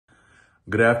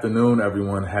Good afternoon,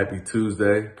 everyone. Happy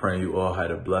Tuesday. Praying you all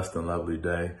had a blessed and lovely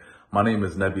day. My name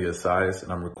is Nebi Asias,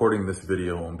 and I'm recording this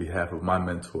video on behalf of my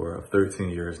mentor of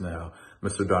 13 years now,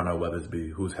 Mr. Darnell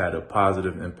Weathersby, who's had a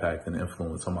positive impact and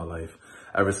influence on my life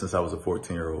ever since I was a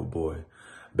 14-year-old boy.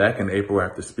 Back in April,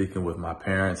 after speaking with my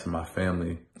parents and my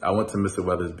family, I went to Mr.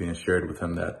 Weathersby and shared with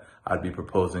him that I'd be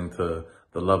proposing to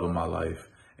the love of my life.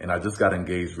 And I just got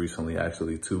engaged recently,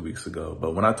 actually 2 weeks ago.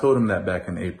 But when I told him that back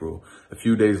in April, a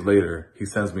few days later, he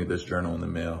sends me this journal in the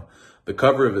mail. The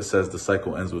cover of it says "The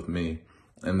Cycle Ends With Me."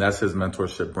 And that's his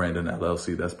mentorship brand in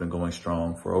LLC that's been going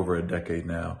strong for over a decade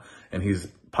now. And he's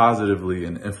positively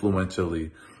and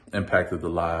influentially impacted the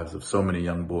lives of so many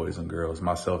young boys and girls,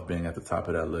 myself being at the top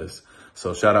of that list.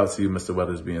 So shout out to you, Mr.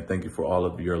 Weathersby, and thank you for all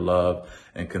of your love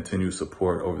and continued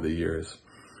support over the years.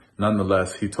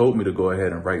 Nonetheless, he told me to go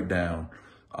ahead and write down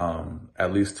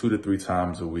at least 2 to 3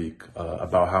 times a week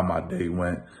about how my day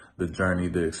went, the journey,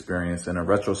 the experience. And in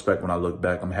retrospect, when I look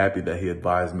back, I'm happy that he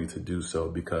advised me to do so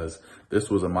because this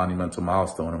was a monumental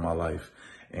milestone in my life.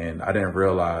 And I didn't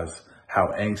realize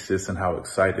how anxious and how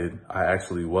excited I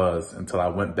actually was until I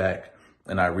went back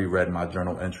and I reread my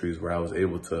journal entries where I was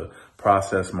able to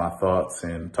process my thoughts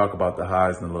and talk about the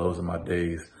highs and the lows of my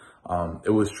days.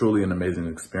 It was truly an amazing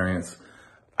experience.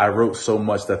 I wrote so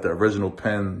much that the original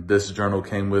pen this journal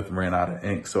came with ran out of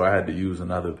ink, so I had to use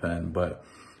another pen. But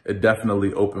it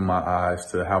definitely opened my eyes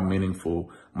to how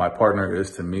meaningful my partner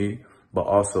is to me, but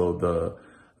also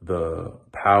the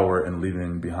power in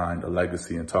leaving behind a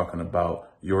legacy and talking about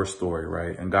your story,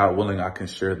 right? And God willing, I can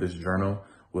share this journal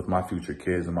with my future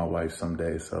kids and my wife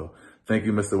someday. So thank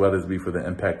you, Mr. Weathersby, for the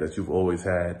impact that you've always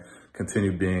had.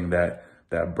 Continue being that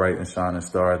bright and shining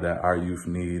star that our youth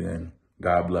need, and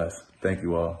God bless. Thank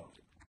you all.